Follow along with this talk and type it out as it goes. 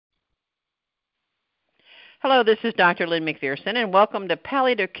Hello, this is Dr. Lynn McPherson, and welcome to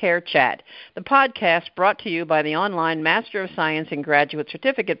Palliative Care Chat, the podcast brought to you by the online Master of Science in Graduate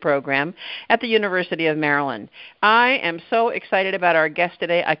Certificate program at the University of Maryland. I am so excited about our guest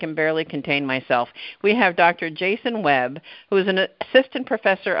today, I can barely contain myself. We have Dr. Jason Webb, who is an assistant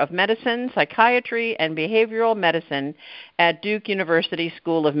professor of medicine, psychiatry, and behavioral medicine at Duke University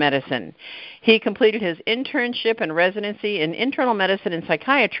School of Medicine. He completed his internship and residency in internal medicine and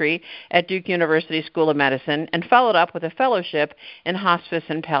psychiatry at Duke University School of Medicine and followed up with a fellowship in hospice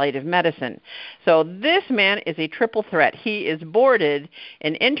and palliative medicine. So this man is a triple threat. He is boarded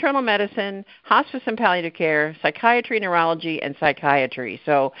in internal medicine, hospice and palliative care, psychiatry, neurology, and psychiatry.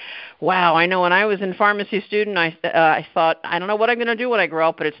 So, wow, I know when I was in pharmacy student, I thought, I don't know what I'm going to do when I grow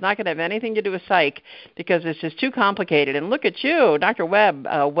up, but it's not going to have anything to do with psych because it's just too complicated. And look at you, Dr. Webb.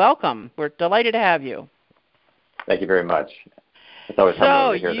 Welcome. We're delighted to have you. Thank you very much. It's always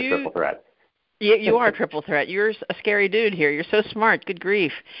fun to hear the triple threat. You are a triple threat. You're a scary dude here. You're so smart. Good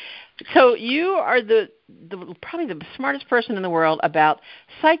grief. So you are probably the smartest person in the world about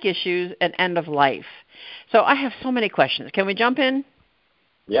psych issues and end of life. So I have so many questions. Can we jump in?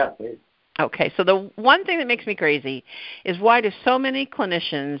 Yeah, please. Okay, so the one thing that makes me crazy is why do so many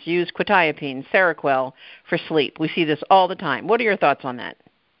clinicians use quetiapine, Seroquel, for sleep? We see this all the time. What are your thoughts on that?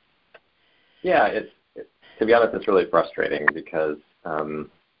 Yeah, to be honest, it's really frustrating because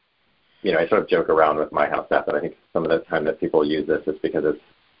I sort of joke around with my house staff that I think some of the time that people use this is because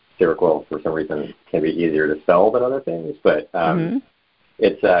Seroquel, for some reason, can be easier to sell than other things. But I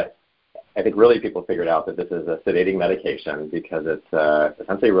think really people figured out that this is a sedating medication because it's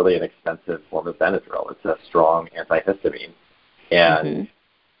essentially really an expensive form of Benadryl. It's a strong antihistamine. And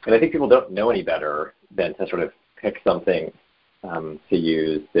I think people don't know any better than to sort of pick something to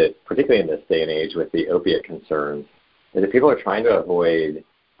use that, particularly in this day and age with the opiate concerns, is that people are trying to avoid,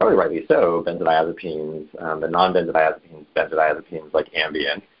 probably rightly so, benzodiazepines, the benzodiazepines like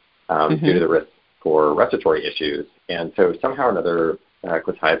Ambien, due to the risk for respiratory issues. And so somehow or another,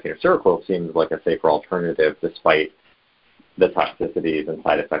 quetiapine or Seroquel seems like a safer alternative despite the toxicities and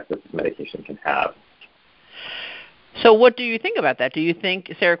side effects that this medication can have. So what do you think about that? Do you think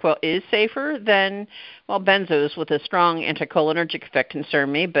Seroquel is safer than, benzos with a strong anticholinergic effect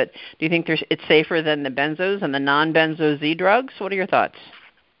concern me, but do you think it's safer than the benzos and the non-benzo Z drugs? What are your thoughts?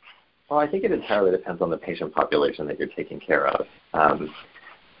 Well, I think it entirely depends on the patient population that you're taking care of.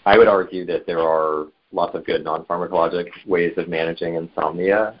 I would argue that there are lots of good non-pharmacologic ways of managing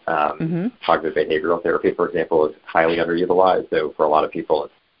insomnia. Cognitive behavioral therapy, for example, is highly underutilized, so for a lot of people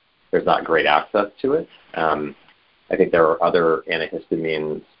there's not great access to it. I think there are other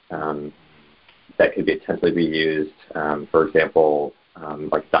antihistamines that could potentially be used, for example,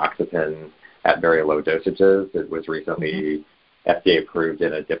 like Doxepin at very low dosages. It was recently FDA approved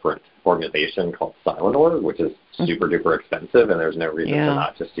in a different formulation called Silanor, which is super duper expensive, and there's no reason to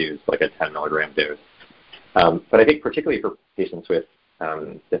not just use like a 10 milligram dose. But I think particularly for patients with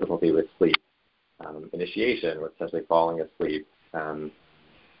difficulty with sleep initiation, with essentially falling asleep,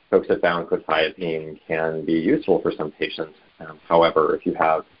 folks have found quetiapine can be useful for some patients. However, if you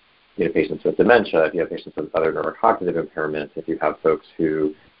have patients with dementia, if you have patients with other neurocognitive impairments, if you have folks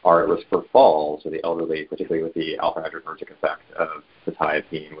who are at risk for falls, or the elderly, particularly with the alpha-adrenergic effect of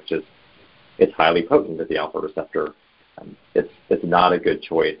quetiapine, which is it's highly potent at the alpha receptor, it's not a good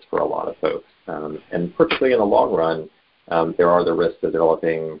choice for a lot of folks. And particularly in the long run, there are the risks of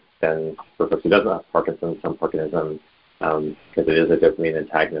developing, then for folks who doesn't have Parkinson's, some Parkinsonism, because it is a dopamine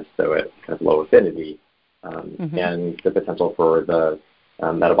antagonist, so at kind of low affinity, and the potential for the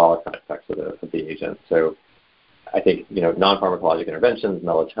metabolic side effects of the agent. So I think, non-pharmacologic interventions,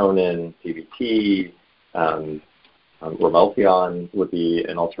 melatonin, CBT, Romelpion would be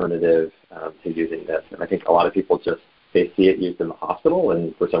an alternative to using this. And I think a lot of people they see it used in the hospital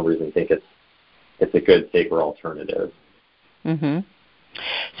and for some reason think it's a good, safer alternative.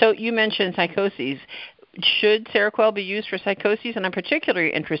 So you mentioned psychoses. Should Seroquel be used for psychoses? And I'm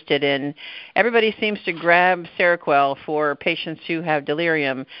particularly interested in, everybody seems to grab Seroquel for patients who have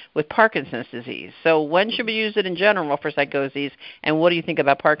delirium with Parkinson's disease. So when should we use it in general for psychoses, and what do you think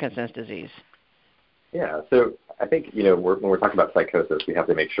about Parkinson's disease? Yeah, so I think, when we're talking about psychosis, we have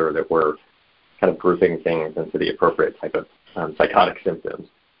to make sure that we're kind of grouping things into the appropriate type of psychotic symptoms.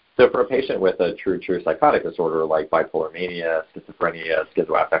 So for a patient with a true psychotic disorder like bipolar mania, schizophrenia,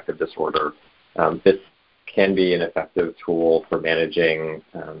 schizoaffective disorder, this can be an effective tool for managing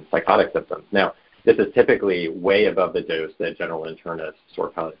psychotic symptoms. Now, this is typically way above the dose that general internists or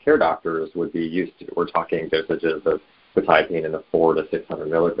palliative care doctors would be used to. We're talking dosages of quetiapine in the 400 to 600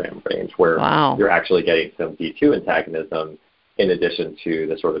 milligram range, where you're actually getting some D2 antagonism in addition to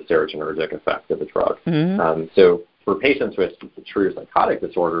the sort of serotonergic effect of the drug. Mm-hmm. So for patients with true psychotic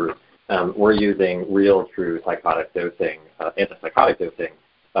disorders, we're using real true psychotic dosing, antipsychotic dosing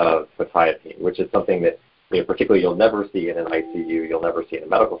of quetiapine, which is something that particularly you'll never see in an ICU, you'll never see in a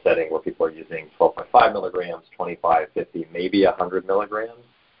medical setting where people are using 12.5 milligrams, 25, 50, maybe 100 milligrams.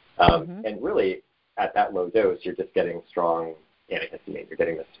 And really, at that low dose, you're just getting strong antihistamine. You're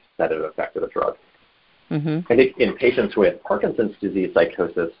getting this sedative effect of the drug. I think in patients with Parkinson's disease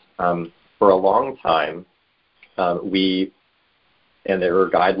psychosis, for a long time, and there were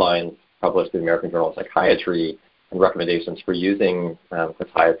guidelines published in the American Journal of Psychiatry and recommendations for using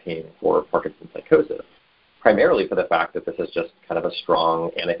quetiapine for Parkinson's psychosis, primarily for the fact that this is just kind of a strong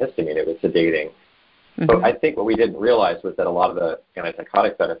antihistamine. It was sedating. But I think what we didn't realize was that a lot of the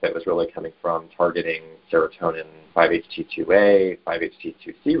antipsychotic benefit was really coming from targeting serotonin 5-HT2A,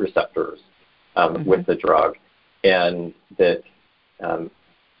 5-HT2C receptors with the drug, and that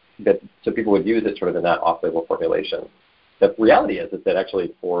so people would use it sort of in that off-label formulation. The reality is that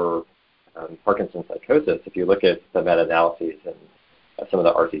actually for Parkinson's psychosis, if you look at the meta-analyses and some of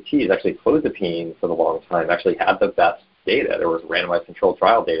the RCTs, actually clozapine for the long time actually had the best data. There was randomized controlled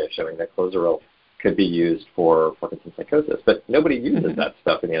trial data showing that clozaril could be used for Parkinson's psychosis. But nobody uses that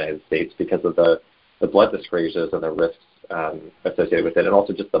stuff in the United States because of the blood dyscrasias and the risks associated with it, and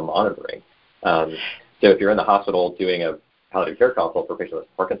also just the monitoring. So if you're in the hospital doing a palliative care consult for patients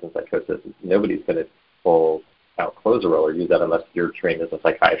with Parkinson's psychosis, nobody's going to pull out clozaril or use that unless you're trained as a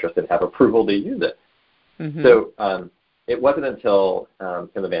psychiatrist and have approval to use it. So it wasn't until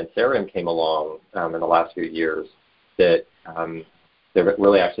pimavanserin came along in the last few years that there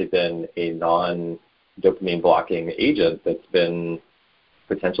really actually been a non-dopamine blocking agent that's been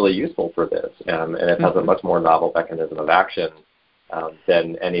potentially useful for this, and it has a much more novel mechanism of action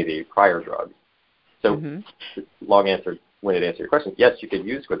than any of the prior drugs. So long-winded answer to your question, yes, you could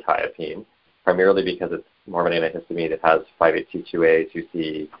use quetiapine, primarily because it's more of an antihistamine. It has 5-HT2A,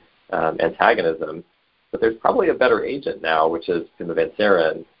 2C antagonism. But there's probably a better agent now, which is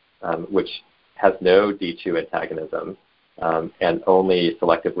pimavanserin, which has no D2 antagonism and only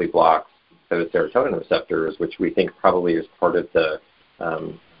selectively blocks those serotonin receptors, which we think probably is part of the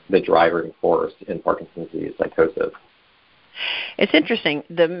driving force in Parkinson's disease psychosis. It's interesting.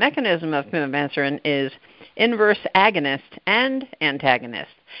 The mechanism of pimavanserin is inverse agonist and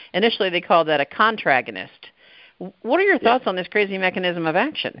antagonist. Initially, they called that a contragonist. What are your thoughts on this crazy mechanism of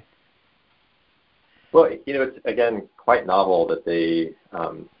action? Well, it's, again, quite novel that they,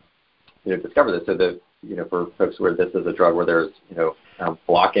 discovered this. So for folks where this is a drug where there's,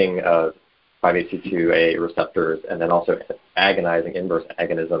 blocking of 5-HT2A receptors and then also agonizing inverse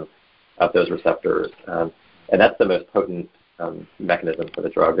agonism of those receptors. And that's the most potent mechanism for the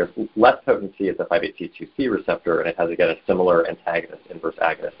drug. There's less potency at the 5-HT2C receptor, and it has, again, a similar antagonist, inverse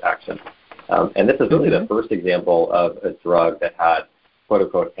agonist action. And this is really the first example of a drug that had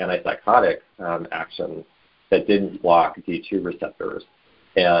quote-unquote antipsychotic action that didn't block D2 receptors.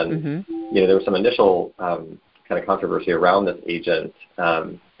 And, there was some initial kind of controversy around this agent,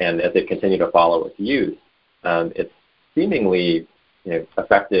 and as they continue to follow its use, it's seemingly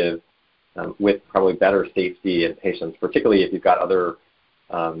effective with probably better safety in patients, particularly if you've got other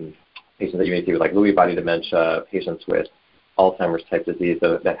patients that you may see with like Lewy body dementia, patients with Alzheimer's type disease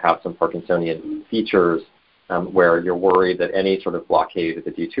that have some Parkinsonian features, where you're worried that any sort of blockade of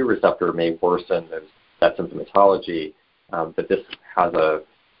the D2 receptor may worsen that symptomatology, but this has a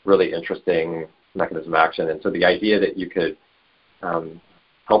really interesting mechanism of action. And so the idea that you could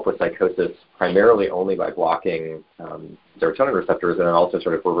help with psychosis primarily only by blocking serotonin receptors and then also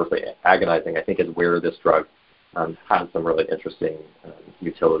sort of reversely agonizing, I think is where this drug has some really interesting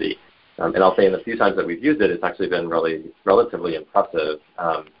utility. And I'll say in the few times that we've used it, it's actually been really relatively impressive.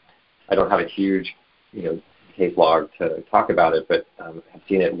 I don't have a huge, case log to talk about it, but have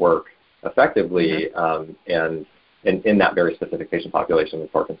seen it work effectively and in that very specific patient population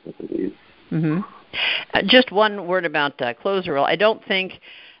with Parkinson's disease. Just one word about clozaril. I don't think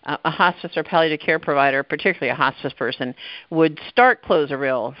a hospice or palliative care provider, particularly a hospice person, would start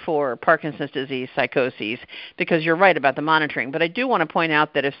clozaril for Parkinson's disease psychoses because you're right about the monitoring. But I do want to point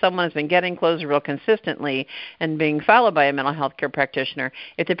out that if someone has been getting clozaril consistently and being followed by a mental health care practitioner,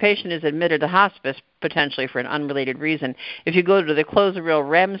 if the patient is admitted to hospice, potentially for an unrelated reason, if you go to the Clozaril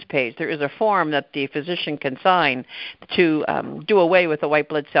REMS page, there is a form that the physician can sign to do away with the white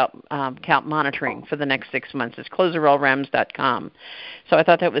blood cell count monitoring for the next 6 months. It's clozarilrems.com. So I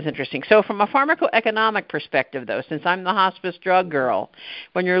thought that it was interesting. So from a pharmacoeconomic perspective, though, since I'm the hospice drug girl,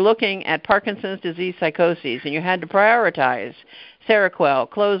 when you're looking at Parkinson's disease psychoses and you had to prioritize Seroquel,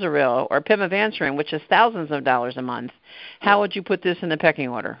 Clozaril, or pimavanserin, which is thousands of dollars a month, how would you put this in the pecking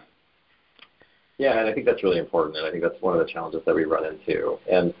order? Yeah, and I think that's really important, and I think that's one of the challenges that we run into.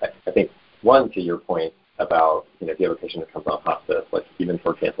 And I think, one, to your point about, if you have a patient who comes on hospice, like even,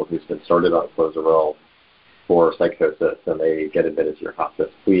 for example, who's been started on Clozaril for psychosis and they get admitted to your hospice,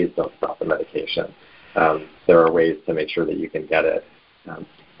 please don't stop the medication. There are ways to make sure that you can get it.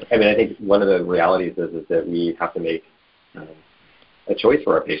 I think one of the realities is that we have to make a choice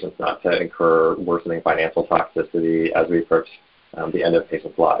for our patients not to incur worsening financial toxicity as we approach the end of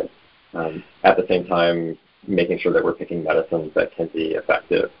patients' lives. At the same time, making sure that we're picking medicines that can be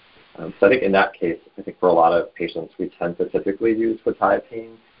effective. So I think in that case, I think for a lot of patients, we tend to typically use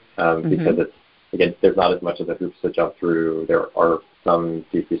quetiapine because it's, again, there's not as much of the hoops to jump through. There are some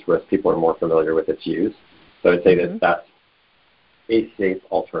decreased risks. People are more familiar with its use. So I'd say that that's a safe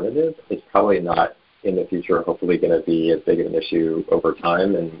alternative. It's probably not in the future hopefully going to be as big of an issue over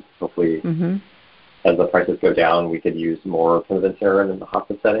time, and hopefully as the prices go down, we could use more pimavanserin in the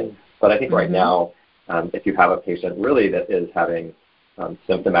hospice setting. But I think right now, if you have a patient really that is having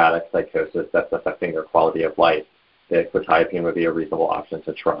symptomatic psychosis that's affecting their quality of life, that quetiapine would be a reasonable option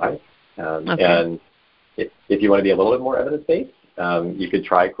to try. And if you want to be a little bit more evidence-based, you could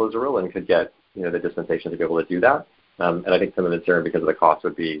try Clozaril and could get the dispensation to be able to do that. And I think pimavanserin, because of the cost,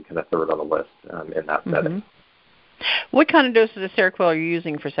 would be kind of third on the list in that setting. What kind of doses of Seroquel are you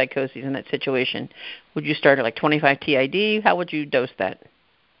using for psychosis in that situation? Would you start at like 25 TID? How would you dose that?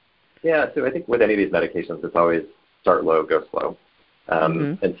 Yeah, so I think with any of these medications, it's always start low, go slow.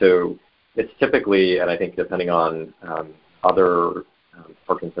 And so it's typically, and I think depending on other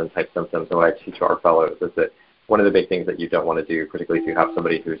Parkinson-type symptoms, and what I teach our fellows is that one of the big things that you don't want to do, particularly if you have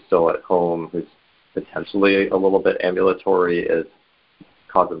somebody who's still at home, who's potentially a little bit ambulatory, is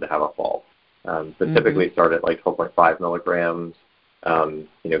cause them to have a fall. So typically start at like 12.5 milligrams,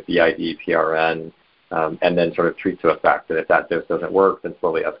 BID, PRN, and then sort of treat to effect. And if that dose doesn't work, then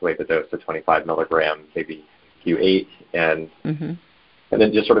slowly escalate the dose to 25 milligrams, maybe Q8, and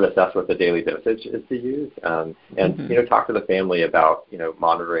then just sort of assess what the daily dosage is to use. And talk to the family about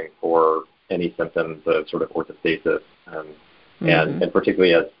monitoring for any symptoms of sort of orthostasis, and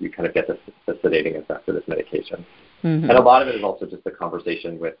particularly as you kind of get the sedating effect of this medication. And a lot of it is also just the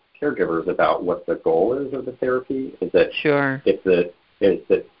conversation with caregivers about what the goal is of the therapy. Is that if the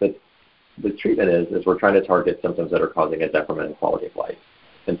treatment is we're trying to target symptoms that are causing a detriment in quality of life.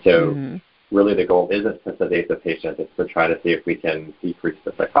 And so really the goal isn't to sedate the patient, it's to try to see if we can decrease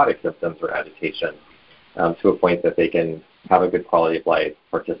the psychotic symptoms or agitation to a point that they can have a good quality of life,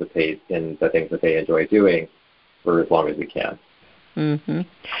 participate in the things that they enjoy doing for as long as we can.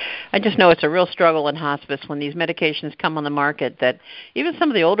 I just know it's a real struggle in hospice when these medications come on the market, that even some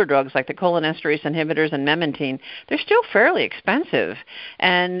of the older drugs like the cholinesterase inhibitors and memantine, they're still fairly expensive.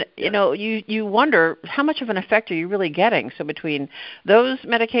 And, you wonder how much of an effect are you really getting? So between those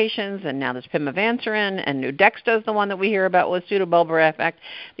medications and now this pimavanserin and Nuedexta is the one that we hear about with pseudobulbar affect,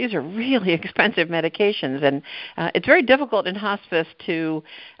 these are really expensive medications. And it's very difficult in hospice to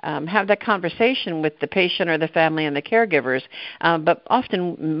have that conversation with the patient or the family and the caregivers. But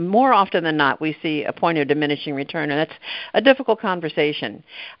more often than not, we see a point of diminishing return, and that's a difficult conversation.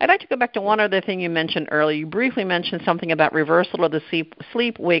 I'd like to go back to one other thing you mentioned earlier. You briefly mentioned something about reversal of the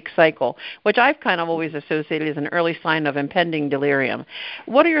sleep-wake cycle, which I've kind of always associated as an early sign of impending delirium.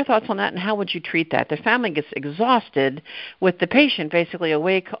 What are your thoughts on that, and how would you treat that? The family gets exhausted with the patient basically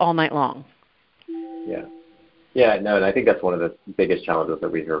awake all night long. Yeah, no, and I think that's one of the biggest challenges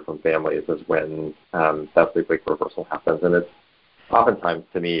that we hear from families is when that sleep-wake reversal happens. And it's oftentimes,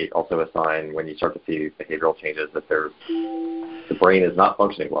 to me, also a sign when you start to see behavioral changes that the brain is not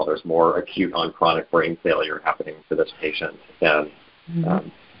functioning well. There's more acute on chronic brain failure happening to this patient. And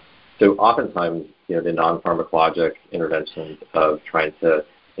so oftentimes, the non-pharmacologic interventions of trying to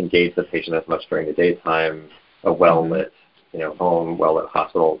engage the patient as much during the daytime, a well-lit home, well-lit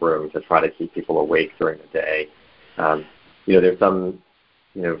hospital room to try to keep people awake during the day. There's some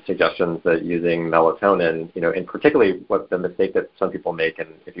suggestions that using melatonin, and particularly what the mistake that some people make, and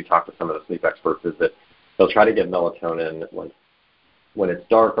if you talk to some of the sleep experts, is that they'll try to give melatonin when it's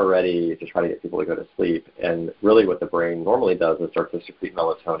dark already to try to get people to go to sleep. And really what the brain normally does is start to secrete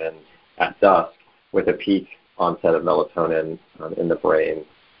melatonin at dusk with a peak onset of melatonin in the brain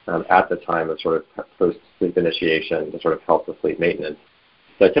at the time of sort of post-sleep initiation to sort of help with sleep maintenance.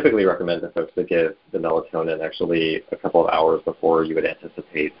 So I typically recommend to folks to give the melatonin actually a couple of hours before you would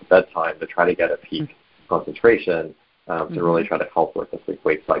anticipate bedtime to try to get a peak concentration to really try to help with the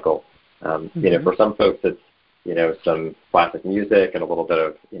sleep-wake cycle. For some folks, it's some classic music and a little bit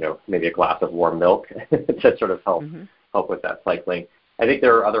of maybe a glass of warm milk to sort of help with that cycling. I think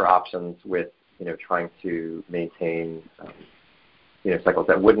there are other options with trying to maintain cycles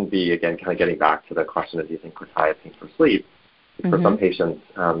that wouldn't be, again, kind of getting back to the question of using quetiapine for sleep. For some patients,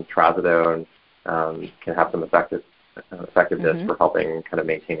 trazodone can have some effectiveness for helping kind of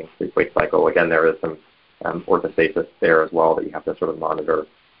maintaining sleep-wake cycle. Again, there is some orthostasis there as well that you have to sort of monitor.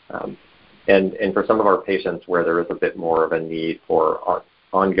 And for some of our patients where there is a bit more of a need for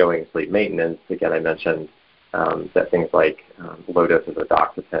ongoing sleep maintenance, again, I mentioned that things like low doses of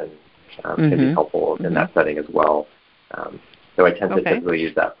doxepin can be helpful in that setting as well. So I tend to typically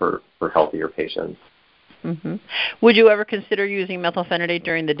use that for healthier patients. Would you ever consider using methylphenidate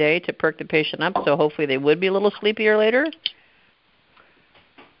during the day to perk the patient up so hopefully they would be a little sleepier later?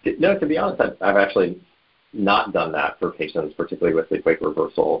 No, to be honest, I've actually not done that for patients, particularly with sleep-wake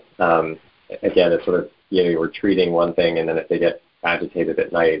reversal. Again, it's sort of, we're treating one thing, and then if they get agitated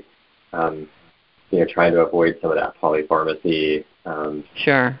at night, trying to avoid some of that polypharmacy.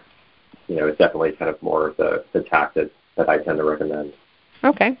 Sure. It's definitely kind of more of the tack that I tend to recommend.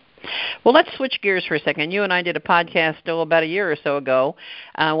 Okay. Well, let's switch gears for a second. You and I did a podcast about a year or so ago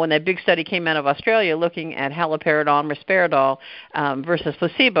when that big study came out of Australia looking at haloperidol and risperidol versus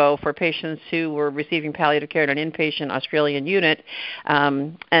placebo for patients who were receiving palliative care at an inpatient Australian unit.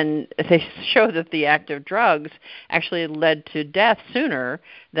 And they showed that the active drugs actually led to death sooner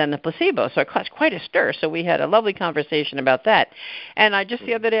than the placebo. So it caused quite a stir. So we had a lovely conversation about that. And just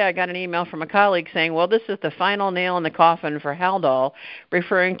the other day I got an email from a colleague saying, well, this is the final nail in the coffin for Haldol,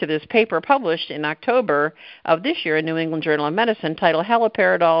 referring to this paper published in October of this year in New England Journal of Medicine titled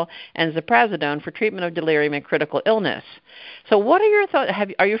Haloperidol and Ziprasidone for Treatment of Delirium and Critical Illness. So what are your thoughts?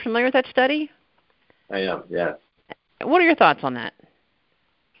 Are you familiar with that study? I am, yeah. What are your thoughts on that?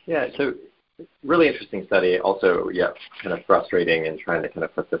 Yeah, so really interesting study. Also, kind of frustrating in trying to kind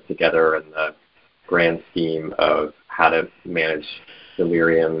of put this together in the grand scheme of how to manage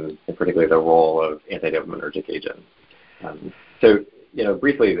delirium, and particularly the role of antidopaminergic agents.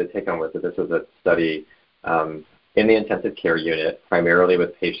 Briefly, the take-home was that this was a study in the intensive care unit, primarily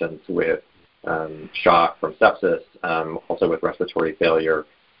with patients with shock from sepsis, also with respiratory failure,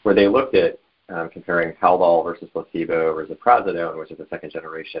 where they looked at comparing Haldol versus placebo or ziprasidone, which is a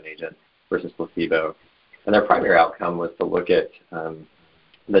second-generation agent, versus placebo. And their primary outcome was to look at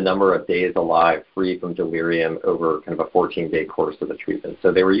the number of days alive free from delirium over kind of a 14-day course of the treatment.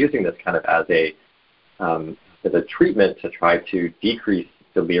 So they were using this kind of as a treatment to try to decrease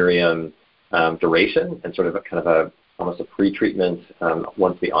delirium duration and sort of almost a pre-treatment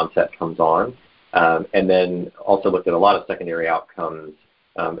once the onset comes on. And then also looked at a lot of secondary outcomes,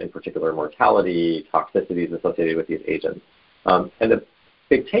 in particular mortality, toxicities associated with these agents. And the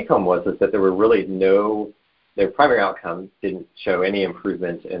big take-home was that there were really their primary outcome didn't show any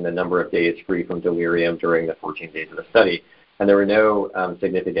improvement in the number of days free from delirium during the 14 days of the study. And there were no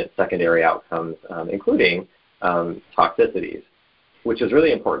significant secondary outcomes, including toxicities, which is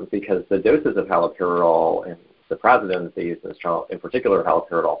really important because the doses of haloperidol and ziprasidone that they used in this trial, in particular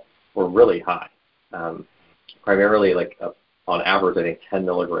haloperidol, were really high. Primarily, on average, I think 10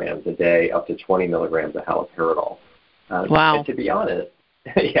 milligrams a day, up to 20 milligrams of haloperidol. Wow. And to be honest,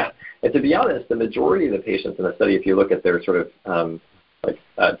 the majority of the patients in the study, if you look at their sort of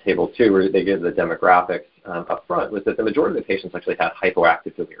table 2, where they give the demographics up front, was that the majority of the patients actually had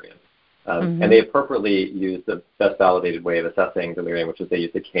hypoactive delirium. And they appropriately used the best validated way of assessing delirium, which is they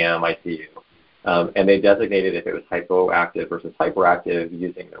used the CAM-ICU. And they designated if it was hypoactive versus hyperactive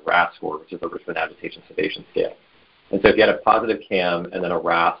using the RASS score, which is the Richmond Agitation Sedation Scale. And so if you had a positive CAM and then a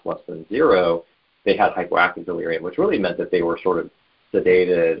RASS less than 0, they had hypoactive delirium, which really meant that they were sort of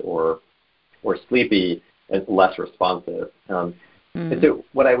sedated or sleepy and less responsive. And so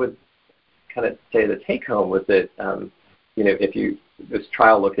what I would kind of say the take-home was that, this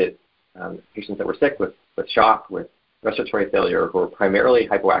trial looked at patients that were sick with shock, with respiratory failure, who were primarily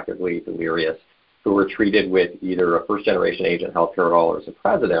hypoactively delirious, who were treated with either a first-generation agent, haloperidol, or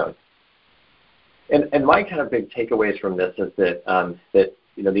ziprasidone. And my kind of big takeaways from this is that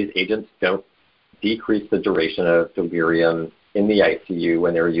these agents don't decrease the duration of delirium in the ICU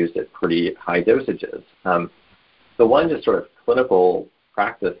when they're used at pretty high dosages. The one just sort of clinical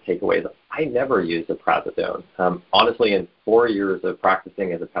practice takeaway is I never used ziprasidone. Honestly, in 4 years of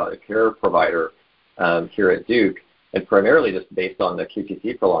practicing as a palliative care provider here at Duke, and primarily just based on the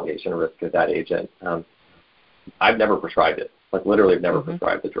QTc prolongation risk of that agent, I've never prescribed it. Literally, I've never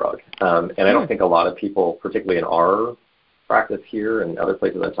prescribed the drug. And I don't think a lot of people, particularly in our practice here and other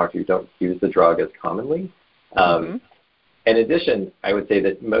places I've talked to, don't use the drug as commonly. In addition, I would say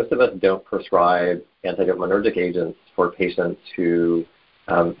that most of us don't prescribe antidopaminergic agents for patients who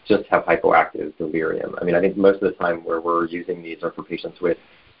just have hypoactive delirium. I mean, I think most of the time where we're using these are for patients with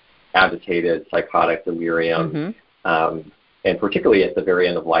agitated, psychotic delirium, and particularly at the very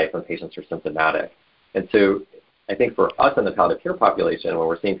end of life when patients are symptomatic. And so I think for us in the palliative care population, when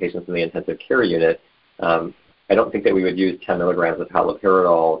we're seeing patients in the intensive care unit, I don't think that we would use 10 milligrams of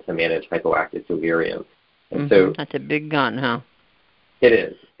haloperidol to manage hypoactive delirium. And so that's a big gun, huh? It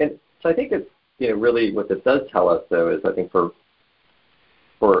is. And so I think it's, really what this does tell us, though, is I think for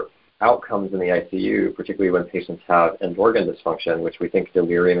outcomes in the ICU, particularly when patients have end organ dysfunction, which we think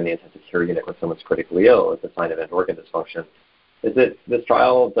delirium in the intensive care unit when someone's critically ill is a sign of end organ dysfunction, is that this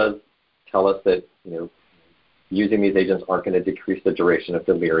trial does tell us that, using these agents aren't going to decrease the duration of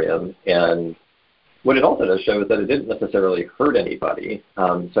delirium. And what it also does show is that it didn't necessarily hurt anybody.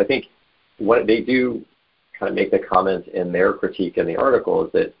 So I think what they do kind of make the comment in their critique in the article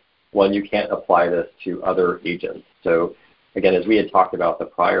is that, one, you can't apply this to other agents. So again, as we had talked about the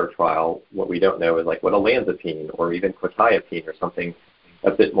prior trial, what we don't know is like what olanzapine or even quetiapine or something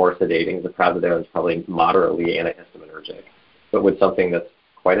a bit more sedating. Ziprasidone is probably moderately antihistaminergic, but would something that's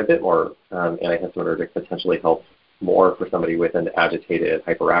quite a bit more antihistaminergic potentially help more for somebody with an agitated,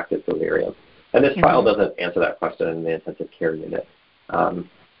 hyperactive delirium? And this trial doesn't answer that question in the intensive care unit.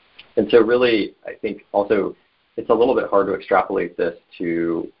 And so really, I think also it's a little bit hard to extrapolate this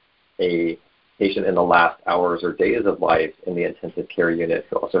to a patient in the last hours or days of life in the intensive care unit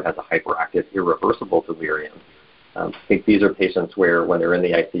who also has a hyperactive, irreversible delirium. I think these are patients where when they're in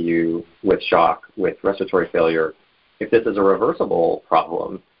the ICU with shock, with respiratory failure, if this is a reversible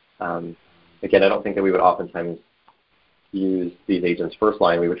problem, again, I don't think that we would oftentimes use these agents first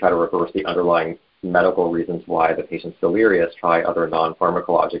line. We would try to reverse the underlying medical reasons why the patient's delirious, try other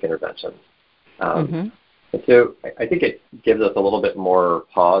non-pharmacologic interventions. And so I think it gives us a little bit more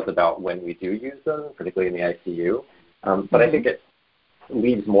pause about when we do use them, particularly in the ICU. But I think it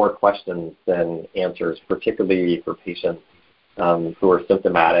leaves more questions than answers, particularly for patients who are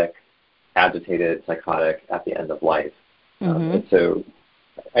symptomatic, agitated, psychotic at the end of life. And so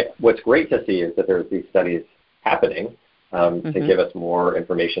what's great to see is that there's these studies happening to give us more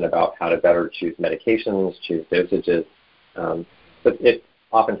information about how to better choose medications, choose dosages. But it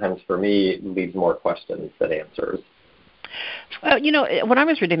oftentimes, for me, leaves more questions than answers. Well, when I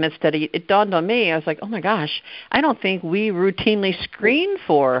was reading this study, it dawned on me. I was like, oh, my gosh, I don't think we routinely screen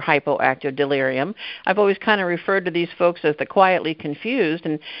for hypoactive delirium. I've always kind of referred to these folks as the quietly confused,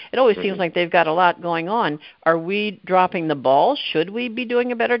 and it always seems like they've got a lot going on. Are we dropping the ball? Should we be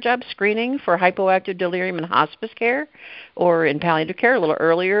doing a better job screening for hypoactive delirium in hospice care or in palliative care a little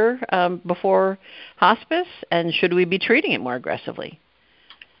earlier before hospice? And should we be treating it more aggressively?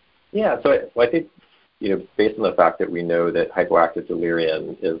 Yeah, so I think, based on the fact that we know that hypoactive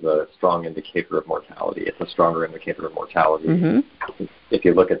delirium is a strong indicator of mortality, it's a stronger indicator of mortality if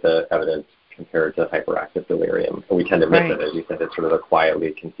you look at the evidence compared to hyperactive delirium. And we tend to miss it, as you said, it's sort of a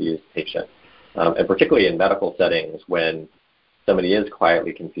quietly confused patient. And particularly in medical settings, when somebody is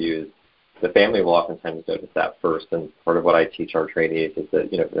quietly confused, the family will oftentimes notice that first. And part of what I teach our trainees is that,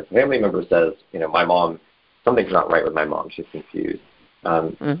 if a family member says, my mom, something's not right with my mom, she's confused.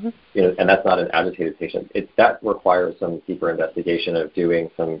 And that's not an agitated patient. That requires some deeper investigation of doing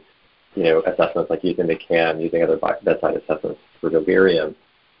some, assessments like using the CAM, using other bedside assessments for delirium,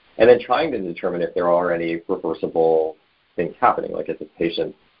 and then trying to determine if there are any reversible things happening. Like, is the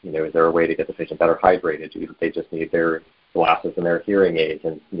patient, is there a way to get the patient better hydrated? Do they just need their glasses and their hearing aids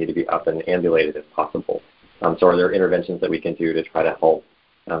and need to be up and ambulated if possible? So are there interventions that we can do to try to help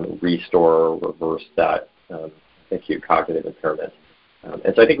restore or reverse that acute cognitive impairment?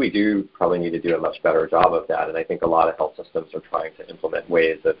 And so I think we do probably need to do a much better job of that. And I think a lot of health systems are trying to implement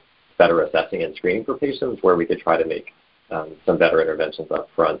ways of better assessing and screening for patients where we could try to make some better interventions up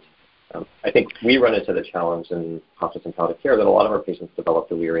front. I think we run into the challenge in hospice and palliative care that a lot of our patients develop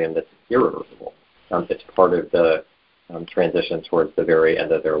delirium that's irreversible. It's part of the transition towards the very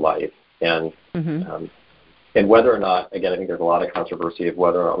end of their life. And and whether or not, again, I think there's a lot of controversy of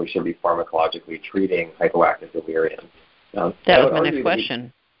whether or not we should be pharmacologically treating hypoactive delirium. That was my next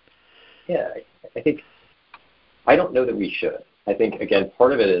question. I think I don't know that we should. I think, again,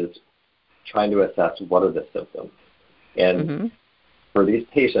 part of it is trying to assess what are the symptoms. And for these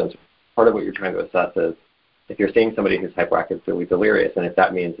patients, part of what you're trying to assess is if you're seeing somebody who's hyperactively delirious, and if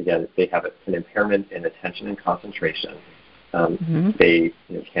that means, again, they have an impairment in attention and concentration, they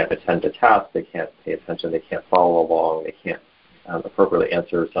can't attend to tasks, they can't pay attention, they can't follow along, they can't appropriately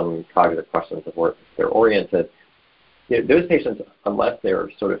answer some cognitive questions of where they're oriented, those patients, unless they're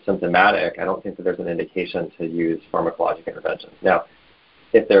sort of symptomatic, I don't think that there's an indication to use pharmacologic interventions. Now,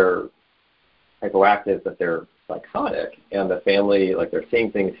 if they're hypoactive but they're psychotic and the family, like they're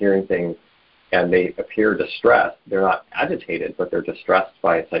seeing things, hearing things, and they appear distressed, they're not agitated, but they're distressed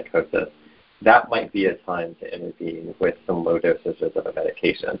by psychosis, that might be a time to intervene with some low dosages of a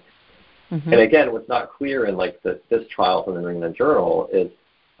medication. Mm-hmm. And again, what's not clear in this trial from the New England Journal is,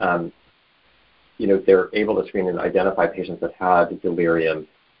 they're able to screen and identify patients that had delirium,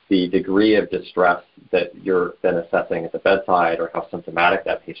 the degree of distress that you're then assessing at the bedside, or how symptomatic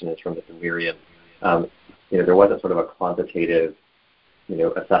that patient is from the delirium. There wasn't sort of a quantitative,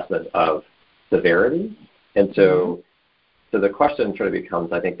 assessment of severity. And so the question sort of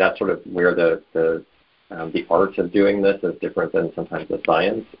becomes, I think that's sort of where the art of doing this is different than sometimes the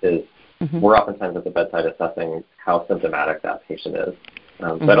science is. Mm-hmm. We're oftentimes at the bedside assessing how symptomatic that patient is.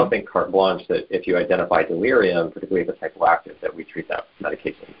 So I don't think carte blanche that if you identify delirium, particularly if it's hypoactive, that we treat that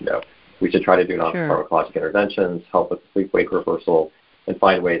medication. We should try to do non-pharmacologic interventions, help with sleep-wake reversal, and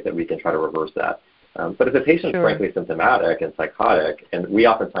find ways that we can try to reverse that. But if the patient's frankly symptomatic and psychotic, and we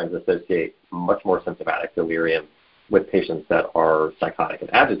oftentimes associate much more symptomatic delirium with patients that are psychotic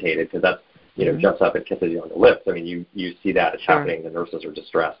and agitated, because that's, jumps up and kisses you on the lips. I mean, you see that it's happening. The nurses are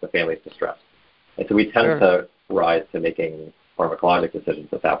distressed. The family's distressed. And so we tend to rise to making pharmacologic decisions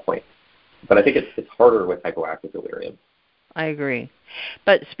at that point. But I think it's harder with hypoactive delirium. I agree.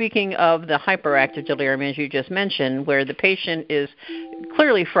 But speaking of the hyperactive delirium, as you just mentioned, where the patient is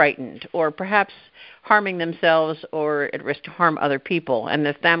clearly frightened or perhaps harming themselves or at risk to harm other people, and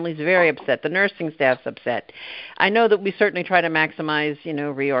the family's very upset, the nursing staff's upset. I know that we certainly try to maximize,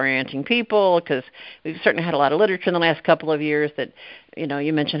 reorienting people, because we've certainly had a lot of literature in the last couple of years that,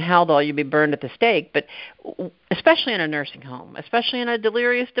 you mentioned Haldol, you'd be burned at the stake, but especially in a nursing home, especially in a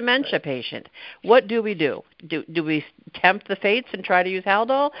delirious dementia patient, what do we do? Do we tempt the fates and try to use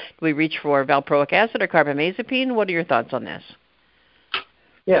Haldol? Do we reach for valproic acid or carbamazepine? What are your thoughts on this?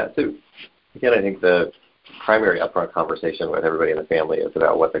 Yeah, so again, I think the primary upfront conversation with everybody in the family is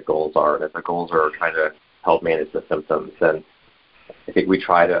about what the goals are. And if the goals are trying to help manage the symptoms, then I think we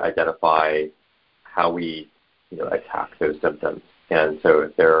try to identify how we attack those symptoms. And so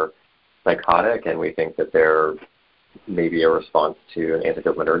if they're psychotic and we think that there may be a response to an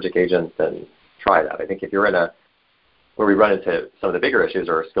antidopaminergic agent, then try that. I think if you're where we run into some of the bigger issues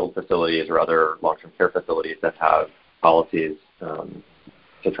are skilled facilities or other long-term care facilities that have policies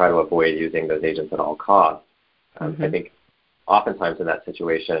to try to avoid using those agents at all costs. I think oftentimes in that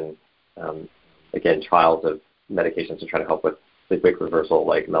situation, again, trials of medications to try to help with sleep-wake reversal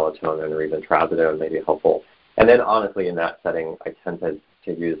like melatonin or even trazodone may be helpful. And then honestly, in that setting, I tend to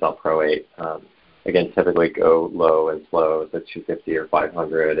use valproate. Again, typically go low and slow, so 250 or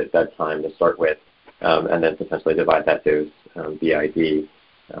 500 at bedtime to start with, and then potentially divide that dose BID,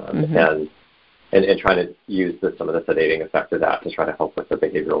 and trying to use some of the sedating effect of that to try to help with the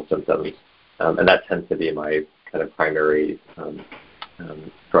behavioral symptoms. And that tends to be my kind of primary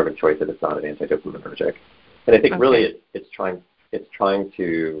drug of choice if it's not an antidopaminergic. And I think really it's trying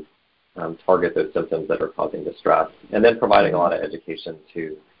to target those symptoms that are causing distress, and then providing a lot of education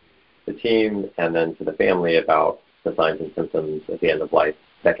to the team and then to the family about the signs and symptoms at the end of life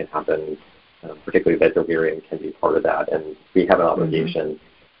that can happen, particularly that delirium can be part of that. And we have an obligation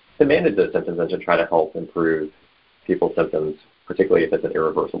to manage those symptoms and to try to help improve people's symptoms, particularly if it's an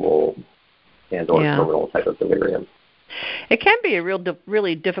irreversible and or terminal type of delirium. It can be a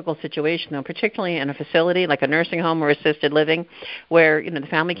really difficult situation, though, particularly in a facility like a nursing home or assisted living where, the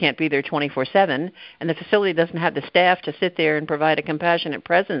family can't be there 24/7 and the facility doesn't have the staff to sit there and provide a compassionate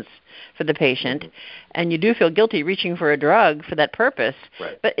presence for the patient. And you do feel guilty reaching for a drug for that purpose.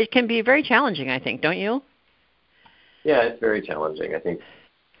 Right. But it can be very challenging, I think, don't you? Yeah, it's very challenging. I think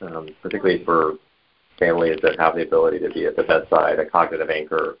particularly for families that have the ability to be at the bedside, a cognitive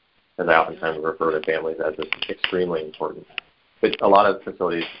anchor, as I oftentimes refer to families as, is extremely important. But a lot of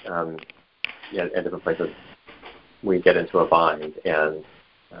facilities at different places, we get into a bind, and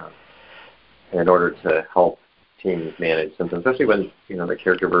in order to help teams manage symptoms, especially when the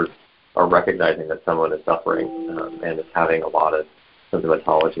caregivers are recognizing that someone is suffering and is having a lot of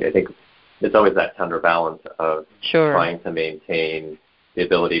symptomatology, I think it's always that tender balance of trying to maintain the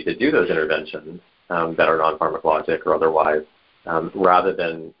ability to do those interventions that are non-pharmacologic or otherwise, rather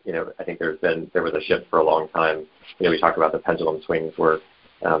than, I think there was a shift for a long time. We talked about the pendulum swings where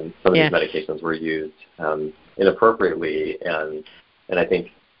some of these medications were used inappropriately, and I think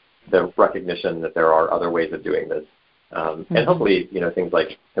the recognition that there are other ways of doing this, and hopefully, things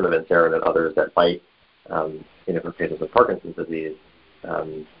like pimavanserin and others that might, for patients with Parkinson's disease,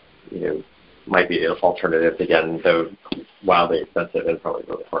 might be alternatives, again, though wildly expensive and probably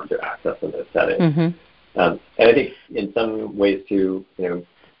really hard to access in those settings. Mm-hmm. And I think in some ways, too,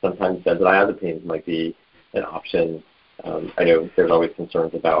 sometimes benzodiazepines might be an option. I know there's always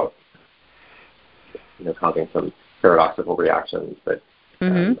concerns about, causing some paradoxical reactions, but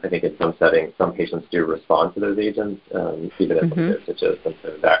I think in some settings, some patients do respond to those agents, even at low dosages, and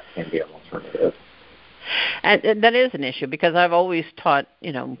so that can be an alternative. And that is an issue because I've always taught,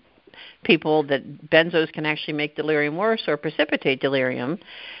 people that benzos can actually make delirium worse or precipitate delirium.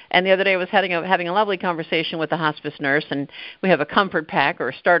 And the other day I was having a lovely conversation with a hospice nurse, and we have a comfort pack or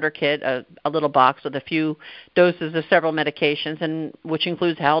a starter kit, a little box with a few doses of several medications, and which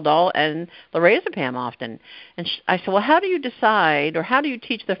includes Haldol and lorazepam often. And I said, well, how do you decide, or how do you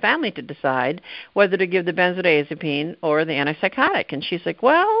teach the family to decide whether to give the benzodiazepine or the antipsychotic? And she's like,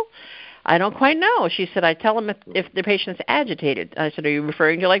 well, I don't quite know. She said, I tell them if the patient's agitated. I said, are you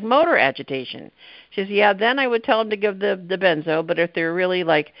referring to like motor agitation? She said, yeah, then I would tell them to give the benzo, but if they're really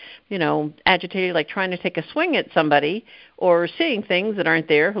agitated, like trying to take a swing at somebody or seeing things that aren't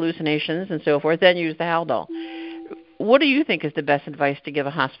there, hallucinations and so forth, then use the Haldol. What do you think is the best advice to give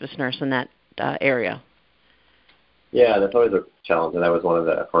a hospice nurse in that area? Yeah, that's always a challenge, and that was one of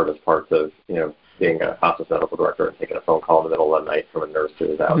the hardest parts of, being a hospice medical director and taking a phone call in the middle of the night from a nurse who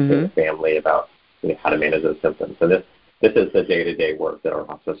was out to the family about how to manage those symptoms. And this is the day-to-day work that our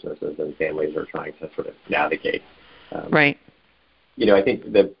hospice nurses and families are trying to sort of navigate. Right. I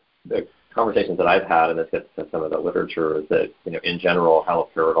think the conversations that I've had, and this gets to some of the literature, is that, in general,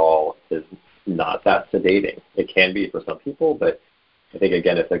 haloperidol is not that sedating. It can be for some people, but I think,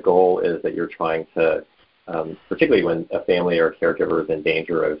 again, if the goal is that you're trying to particularly when a family or a caregiver is in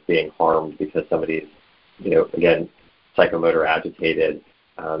danger of being harmed because somebody's, again, psychomotor agitated,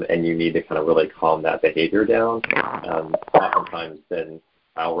 and you need to kind of really calm that behavior down. Oftentimes, then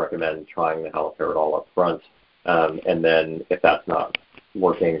I'll recommend trying the haloperidol up front, and then if that's not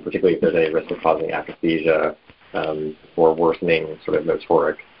working, particularly if there's any risk of causing akathisia or worsening sort of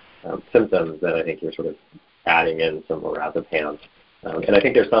motoric symptoms, then I think you're sort of adding in some lorazepam. And I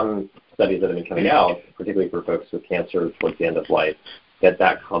think there's some studies that have been coming out, particularly for folks with cancer towards the end of life,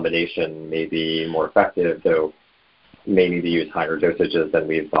 that combination may be more effective, though may need to use higher dosages than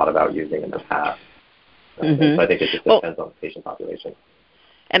we've thought about using in the past. So I think it just depends on the patient population.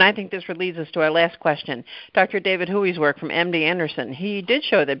 And I think this leads us to our last question. Dr. David Huey's work from MD Anderson, he did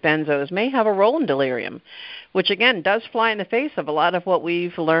show that benzos may have a role in delirium, which, again, does fly in the face of a lot of what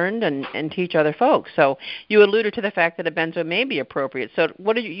we've learned and teach other folks. So you alluded to the fact that a benzo may be appropriate. So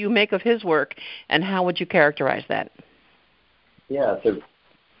what do you make of his work, and how would you characterize that? Yeah, so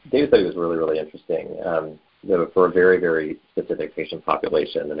David's study was really, really interesting for a very, very specific patient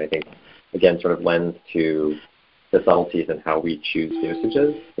population, and I think, again, sort of lends to the subtleties in how we choose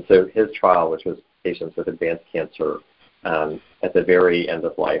dosages. And so his trial, which was patients with advanced cancer, at the very end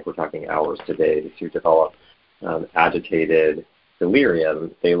of life, we're talking hours to days, who develop agitated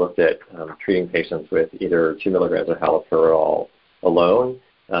delirium, they looked at treating patients with either 2 milligrams of haloperidol alone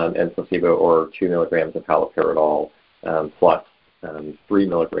and placebo, or 2 milligrams of haloperidol plus 3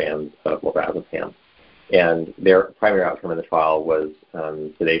 milligrams of lorazepam. And their primary outcome in the trial was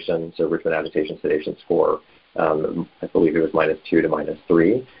sedation, so Richmond Agitation Sedation Score. I believe it was -2 to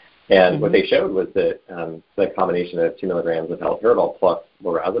 -3. And what they showed was that the combination of 2 milligrams of haloperidol plus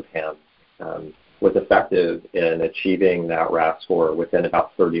lorazepam was effective in achieving that RASS score within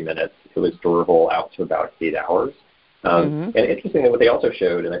about 30 minutes. It was durable out to about 8 hours. And interestingly, what they also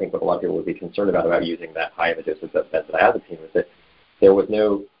showed, and I think what a lot of people would be concerned about using that high of a dose of benzodiazepine, was that there was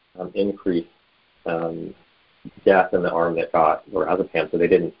no increased death in the arm that got lorazepam, so they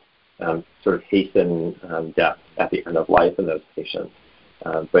didn't sort of hasten death at the end of life in those patients.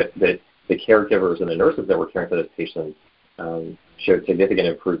 But the caregivers and the nurses that were caring for those patients showed significant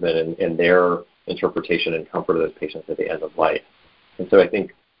improvement in their interpretation and comfort of those patients at the end of life. And so I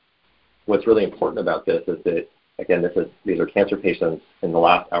think what's really important about this is that, again, these are cancer patients in the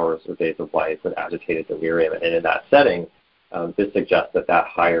last hours or days of life with agitated delirium. And in that setting, this suggests that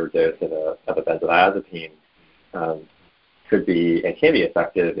higher dose of a benzodiazepine could be and can be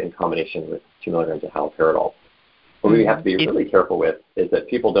effective in combination with 2 milligrams of haloperidol. What we have to be really careful with is that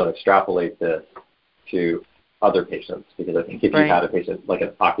people don't extrapolate this to other patients, because I think if you had a patient like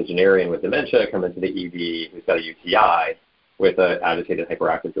an octogenarian with dementia come into the ED who's got a UTI with an agitated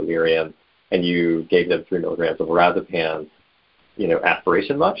hyperactive delirium, and you gave them 3 milligrams of lorazepam,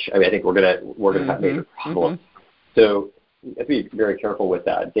 aspiration much, I think we're gonna have major problems. So you have to be very careful with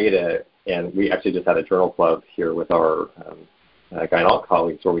that data. And we actually just had a journal club here with our gynec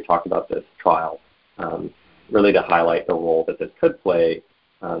colleagues where we talked about this trial, really to highlight the role that this could play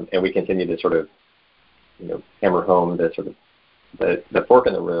And we continue to sort of, hammer home the sort of the fork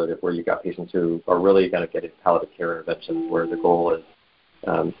in the road of where you've got patients who are really going to get into palliative care interventions where the goal is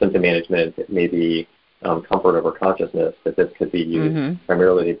symptom management, maybe comfort over consciousness, that this could be used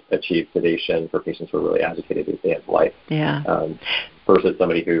primarily to achieve sedation for patients who are really agitated at the end of life. Versus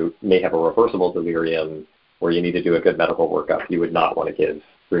somebody who may have a reversible delirium where you need to do a good medical workup. You would not want to give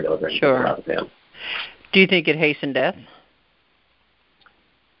 3 milligrams of diazepam. Do you think it hastened death?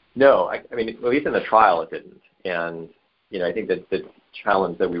 No, I mean, at least in the trial it didn't. And, I think that the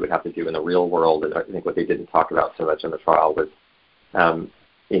challenge that we would have to do in the real world, and I think what they didn't talk about so much in the trial was,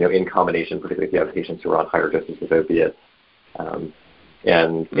 in combination, particularly if you have patients who are on higher doses of opiates, and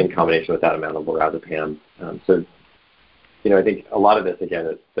in combination with that amount of lorazepam. So, I think a lot of this, again,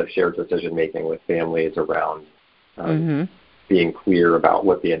 is the shared decision-making with families around being clear about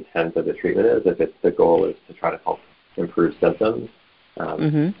what the intent of the treatment is, if it's the goal is to try to help improve symptoms.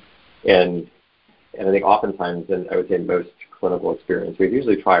 And I think oftentimes, and I would say most clinical experience, we've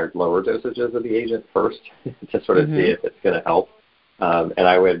usually tried lower dosages of the agent first to sort of see if it's going to help. And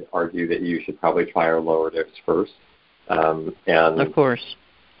I would argue that you should probably try a lower dose first. And of course.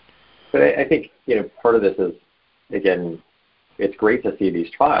 But I think, part of this is, again, it's great to see these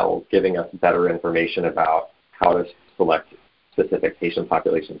trials giving us better information about how to select specific patient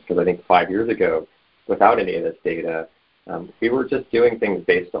populations. Because I think 5 years ago, without any of this data, we were just doing things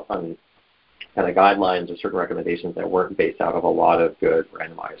based on kind of guidelines or certain recommendations that weren't based out of a lot of good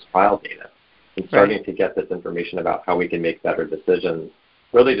randomized trial data. And starting to get this information about how we can make better decisions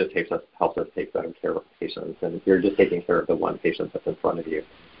really just helps us take better care of patients. And you're just taking care of the one patient that's in front of you.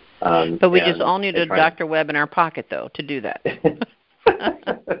 But we just all need a Dr. Webb in our pocket, though, to do that.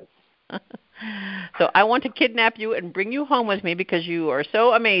 So I want to kidnap you and bring you home with me because you are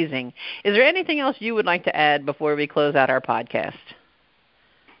so amazing. Is there anything else you would like to add before we close out our podcast?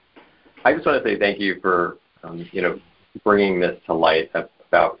 I just want to say thank you for, bringing this to light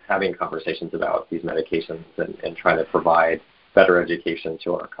about having conversations about these medications and trying to provide better education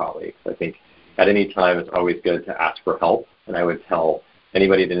to our colleagues. I think at any time it's always good to ask for help, and I would tell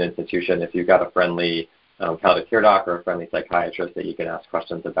anybody at an institution, if you've got a friendly palliative care doc or a friendly psychiatrist that you can ask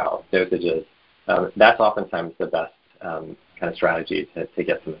questions about dosages, that's oftentimes the best kind of strategy to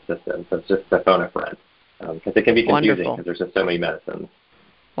get some assistance. It's just to phone a friend, because it can be confusing because there's just so many medicines.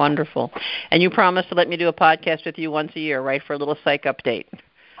 Wonderful. And you promise to let me do a podcast with you once a year, right, for a little psych update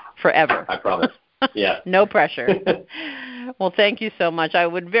forever. I promise. Yeah. No pressure. Well, thank you so much. I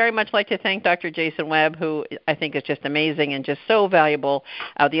would very much like to thank Dr. Jason Webb, who I think is just amazing and just so valuable,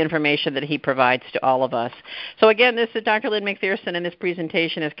 the information that he provides to all of us. So again, this is Dr. Lynn McPherson, and this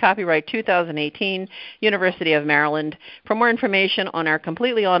presentation is copyright 2018, University of Maryland. For more information on our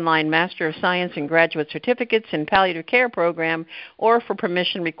completely online Master of Science and Graduate Certificates in Palliative Care program, or for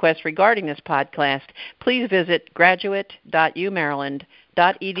permission requests regarding this podcast, please visit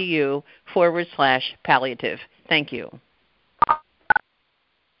graduate.umaryland.edu/palliative. Thank you.